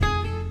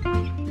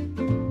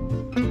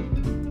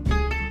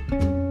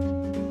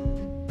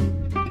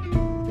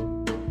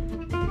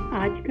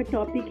का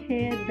टॉपिक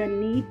है the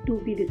need to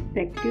be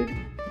respected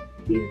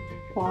is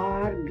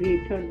far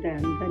greater than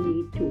the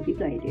need to be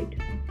guided.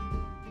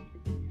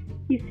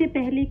 इससे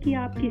पहले कि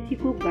आप किसी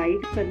को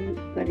गाइड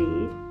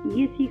करें,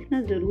 ये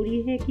सीखना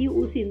ज़रूरी है कि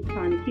उस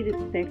इंसान की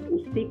रिस्पेक्ट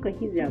उससे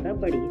कहीं ज़्यादा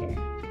बड़ी है।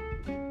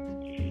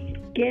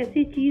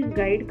 कैसी चीज़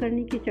गाइड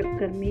करने के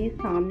चक्कर में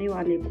सामने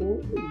वाले को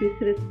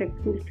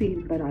डिसरिस्पेक्टफुल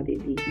फील करा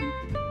देती है।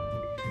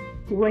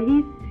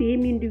 वही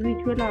सेम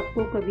इंडिविजुअल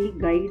आपको कभी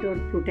गाइड और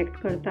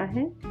प्रोटेक्ट करता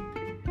है,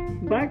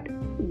 बट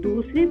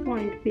दूसरे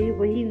पॉइंट पे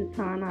वही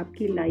इंसान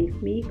आपकी लाइफ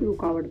में एक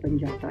रुकावट बन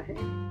जाता है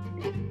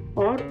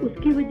और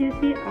उसकी वजह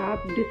से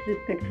आप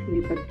डिसरिस्पेक्ट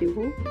फील करते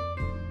हो।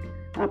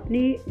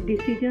 अपने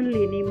डिसीजन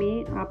लेने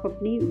में आप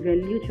अपनी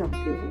वैल्यू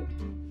चाहते हो।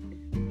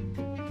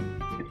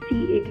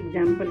 एक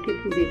एग्जाम्पल के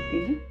थ्रू देखते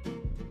हैं।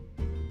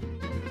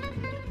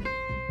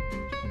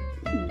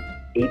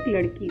 एक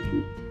लड़की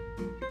थी,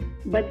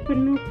 बचपन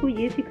में उसको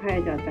ये सिखाया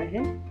जाता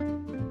है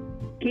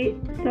कि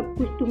सब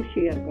कुछ तुम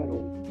शेयर करो।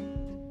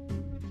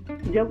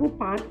 जब वो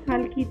 5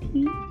 साल की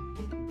थी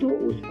तो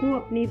उसको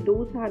अपने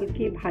 2 साल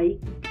के भाई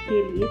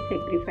के लिए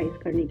सेक्रीफाइस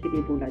करने के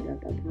लिए बोला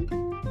जाता था।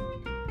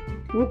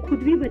 वो खुद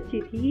भी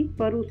बच्ची थी,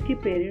 पर उसके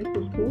पेरेंट्स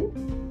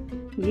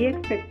उसको ये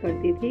एक्सपेक्ट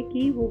करते थे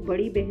कि वो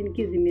बड़ी बहन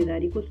की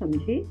जिम्मेदारी को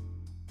समझे।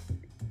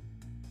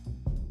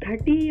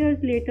 30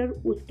 इयर्स लेटर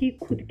उसकी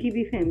खुद की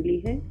भी फैमिली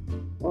है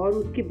और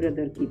उसके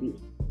ब्रदर की भी,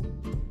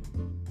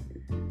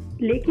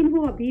 लेकिन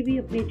वो अभी भी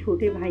अपने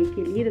छोटे भाई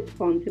के लिए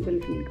रिस्पॉन्सिबल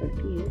फील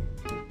करती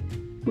है।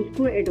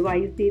 उसको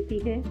एडवाइस देती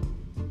है।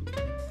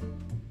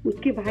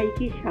 उसके भाई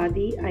की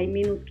शादी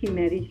उसकी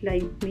मैरिज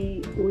लाइफ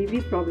में कोई भी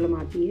प्रॉब्लम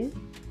आती है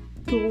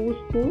तो वो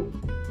उसको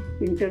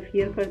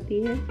इंटरफियर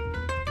करती है।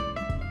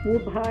 वो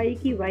भाई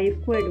की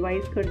वाइफ को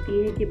एडवाइस करती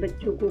है कि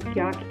बच्चों को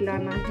क्या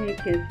खिलाना है,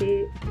 कैसे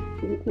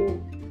उनको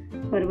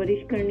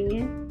परवरिश करनी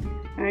है,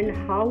 and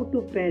how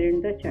to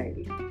parent the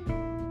child.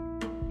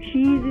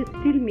 She is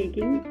still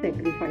making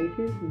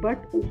sacrifices,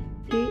 but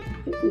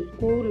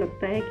उसको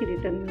लगता है कि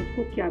रिटर्न में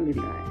उसको क्या मिल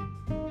रहा है।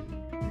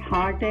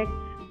 heartaches,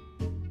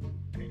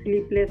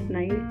 sleepless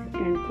nights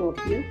and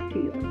copious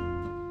tears,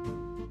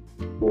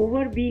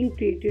 over being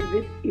treated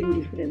with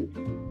indifference.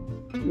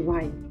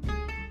 Why?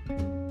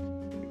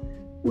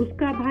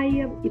 उसका भाई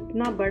अब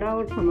इतना बड़ा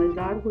और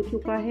समझदार हो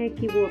चुका है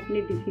कि वो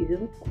अपने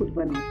डिसीजंस खुद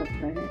बना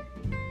सकता है।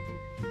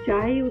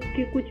 चाहे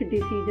उसके कुछ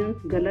डिसीजंस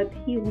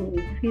गलत ही हों,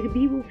 फिर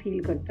भी वो फील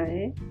करता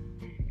है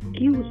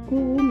कि उसको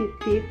वो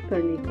मिस्टेक्स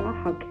करने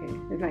का हक है,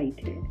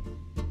 राइट है।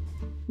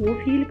 वो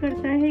फील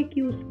करता है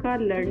कि उसका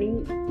लर्निंग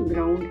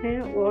ग्राउंड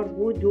है और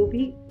वो जो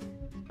भी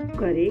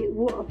करे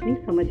वो अपनी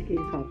समझ के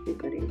हिसाब से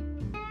करे।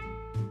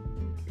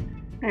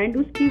 एंड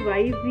उसकी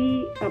वाइफ भी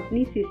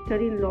अपनी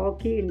सिस्टर इन लॉ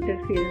के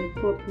इंटरफेरेंस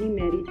को अपनी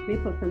मैरिज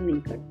में पसंद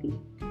नहीं करती।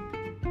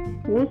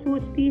 वो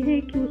सोचती है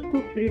कि उसको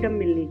फ्रीडम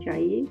मिलनी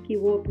चाहिए कि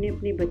वो अपने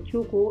अपने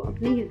बच्चों को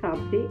अपने हिसाब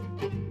से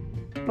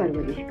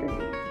परवरिश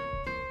करे।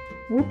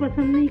 वो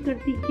पसंद नहीं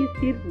करती कि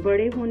सिर्फ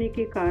बड़े होने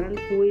के कारण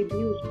कोई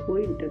भी उसको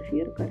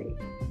इंटरफियर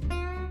करे।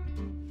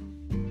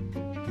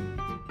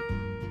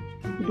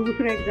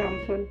 दूसरा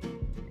एग्जाम्पल,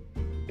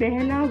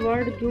 पहला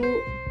वर्ड जो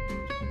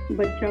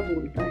बच्चा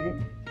बोलता है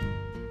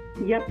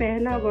या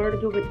पहला वर्ड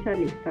जो बच्चा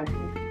लिखता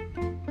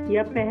है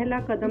या पहला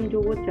कदम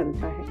जो वो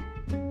चलता है,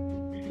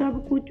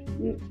 सब कुछ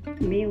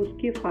में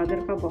उसके फादर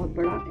का बहुत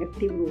बड़ा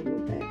एक्टिव रोल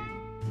होता है।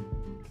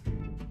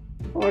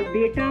 और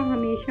बेटा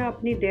हमेशा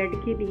अपने डैड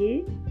के लिए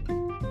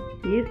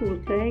ये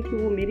सोचता है कि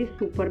वो मेरे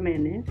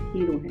सुपरमैन है,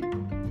 हीरो है,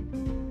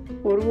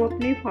 और वो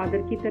अपने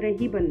फादर की तरह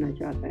ही बनना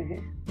चाहता है।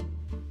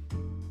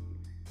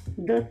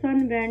 The son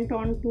went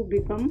on to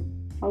become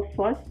a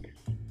first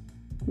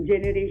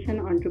generation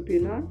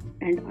entrepreneur,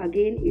 and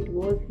again it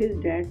was his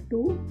dad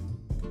too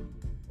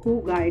who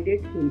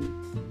guided him.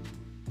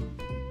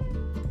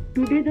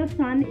 Today the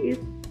son is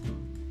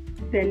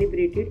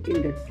celebrated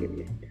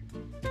industrialist.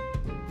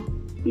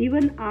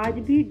 Even आज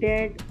भी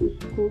डैड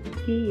उसको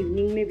की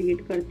इवनिंग में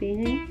वेट करते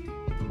हैं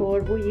और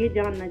वो ये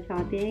जानना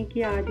चाहते हैं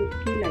कि आज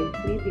उसकी लाइफ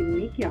में दिन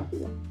में क्या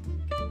हुआ।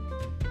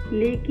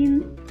 लेकिन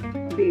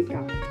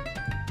बेटा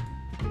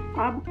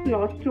अब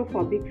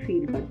क्लॉस्ट्रोफोबिक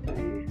फील करता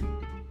है।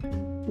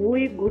 वो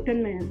एक घुटन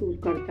महसूस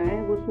करता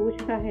है। वो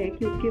सोचता है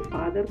कि उसके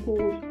फादर को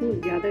उसको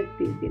ज़्यादा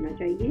स्पेस देना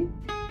चाहिए,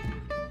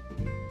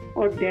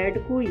 और डैड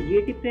को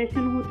ये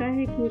डिप्रेशन होता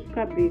है कि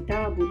उसका बेटा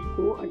अब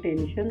उसको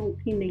अटेंशन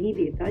उतनी नहीं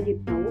देता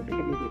जितना वो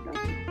पहले देता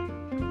था।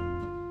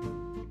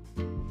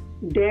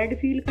 डैड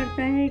फील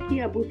करता है कि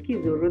अब उसकी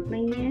ज़रूरत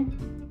नहीं है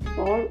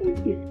और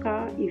इसका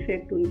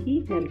इफेक्ट उनकी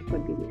हेल्थ पर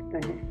भी दिखता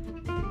है।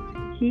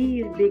 He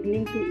is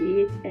beginning to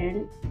age and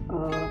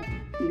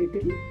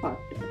little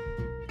faster,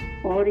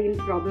 और इन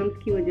प्रॉब्लम्स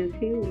की वजह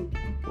से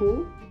उनको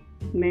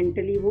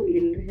मेंटली वो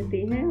इल रहते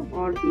हैं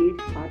और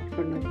एज फास्ट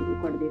करना शुरू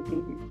कर देते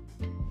हैं।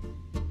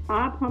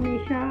 आप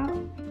हमेशा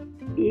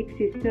एक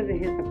सिस्टर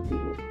रह सकती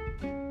हो,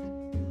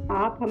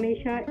 आप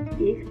हमेशा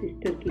एक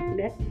सिस्टर की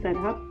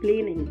तरह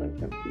प्ले नहीं कर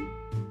सकती।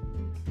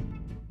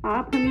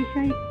 आप हमेशा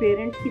एक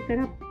पेरेंट की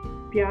तरह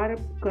प्यार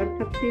कर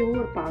सकते हो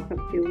और पा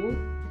सकते हो,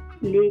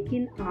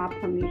 लेकिन आप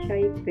हमेशा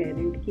एक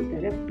पेरेंट की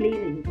तरह प्ले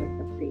नहीं कर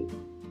सकते।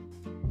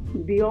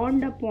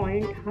 बियॉन्ड अ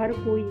पॉइंट हर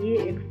कोई ये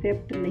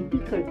एक्सेप्ट नहीं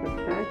कर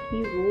सकता कि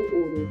वो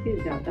औरों से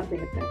ज़्यादा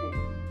बेहतर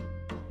है।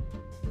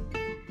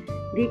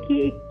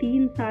 देखिए, एक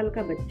 3 साल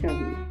का बच्चा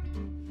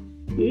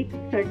भी एक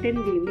सर्टेन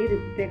वे में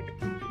रिस्पेक्ट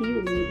की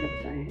उम्मीद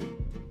रखता है,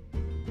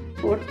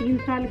 और 3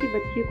 साल के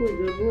बच्चे को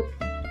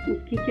ज़रूरत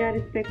उसकी क्या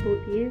रिस्पेक्ट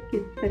होती है,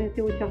 किस तरह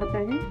से वो चाहता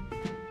है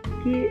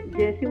कि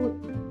जैसे वो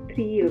 3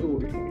 ईयर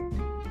ओल्ड है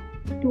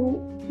तो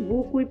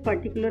वो कोई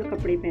पर्टिकुलर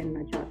कपड़े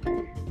पहनना चाहता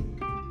है,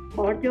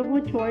 और जब वो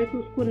चॉइस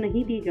उसको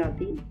नहीं दी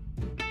जाती,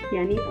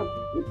 यानी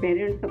अब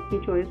पेरेंट्स अपनी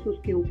चॉइस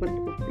उसके ऊपर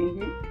थोपते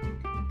हैं,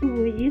 तो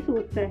वो ये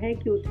सोचता है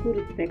कि उसको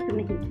रिस्पेक्ट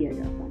नहीं किया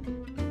जाता।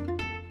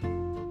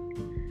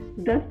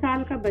 10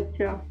 साल का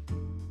बच्चा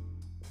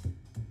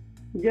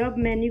जब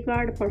मेन्यू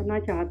कार्ड पढ़ना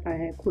चाहता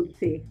है खुद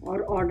से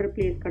और ऑर्डर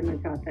प्लेस करना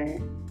चाहता है,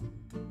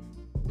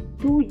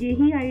 तो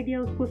यही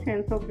आइडिया उसको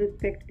सेंस ऑफ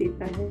रिस्पेक्ट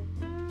देता है।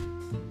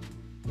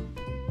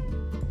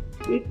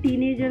 एक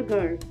टीनेजर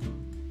गर्ल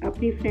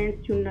अपनी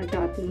फ्रेंड्स चुनना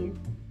चाहती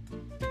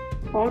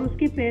हैं और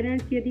उसके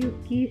पेरेंट्स यदि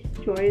उसकी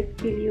चॉइस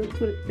के लिए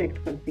उसको रिस्पेक्ट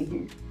करते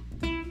हैं,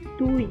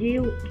 तो ये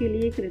उसके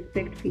लिए एक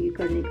रिस्पेक्ट फील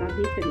करने का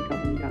भी तरीका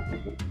बन जाता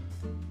है।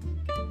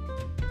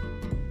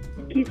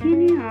 किसी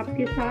ने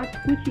आपके साथ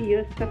कुछ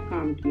ईयर्स तक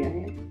काम किया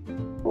है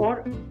और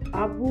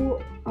अब वो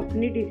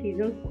अपने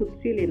डिसीजंस खुद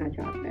से लेना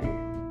चाहता है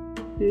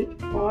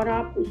और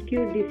आप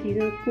उसके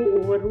डिसीजंस को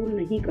ओवररूल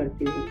नहीं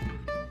करते हो,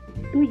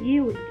 तो ये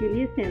उसके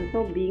लिए सेंस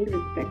ऑफ बीइंग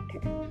रिस्पेक्ट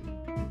है।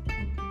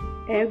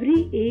 Every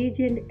age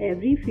and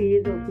every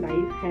phase of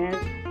life has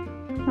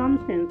some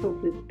sense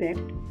of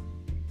respect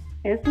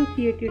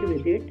associated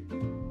with it,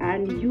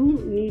 and you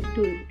need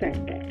to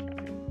respect that.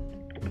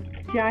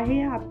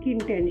 चाहे आपकी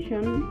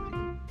इंटेंशन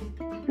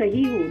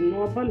सही हो,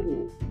 नोबल हो,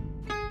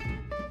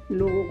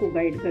 लोगों को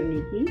गाइड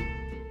करने की,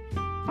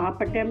 आप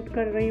अटेम्प्ट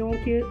कर रहे हो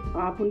कि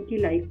आप उनकी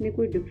लाइफ में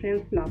कोई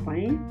डिफरेंस ला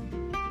पाएँ,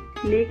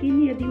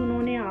 लेकिन यदि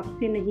उन्होंने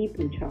आपसे नहीं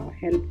पूछा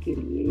हेल्प के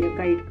लिए या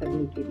गाइड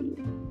करने के लिए,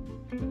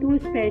 तो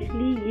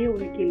स्पेशली ये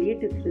उनके लिए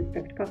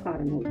डिसरिस्पेक्ट का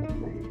कारण हो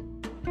सकता है।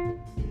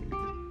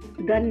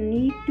 The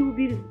need to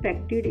be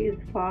respected is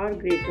far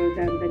greater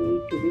than the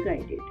need to be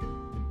guided.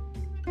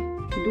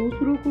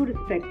 दूसरों को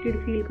रिस्पेक्टेड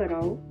फील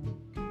कराओ,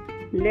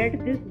 let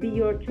this be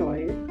your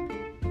choice,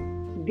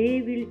 they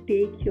will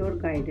take your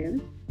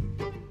guidance,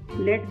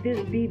 let this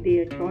be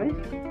their choice.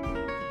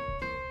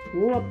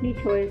 वो अपनी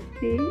choice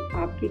से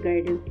आपकी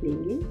guidance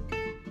लेंगे,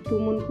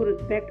 तुम उनको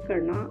रिस्पेक्ट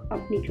करना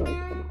अपनी चॉइस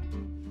बनाओ।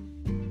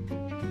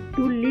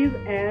 To live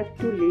age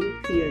to live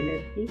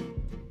fearlessly.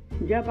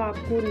 जब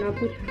आपको ना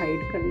कुछ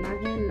हाइड करना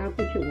है ना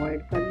कुछ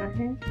अवॉइड करना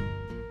है,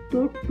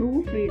 तो ट्रू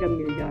फ्रीडम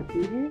मिल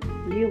जाती है।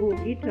 ये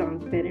होगी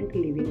ट्रांसपेरेंट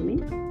लिविंग में।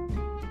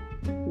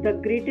 द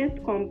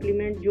ग्रेटेस्ट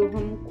कॉम्प्लीमेंट जो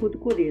हम खुद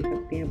को दे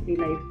सकते हैं अपनी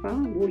लाइफ का,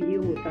 वो ये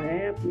होता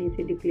है अपने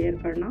से डिक्लेयर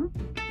करना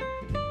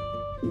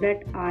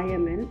that I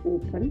am an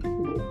open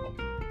book.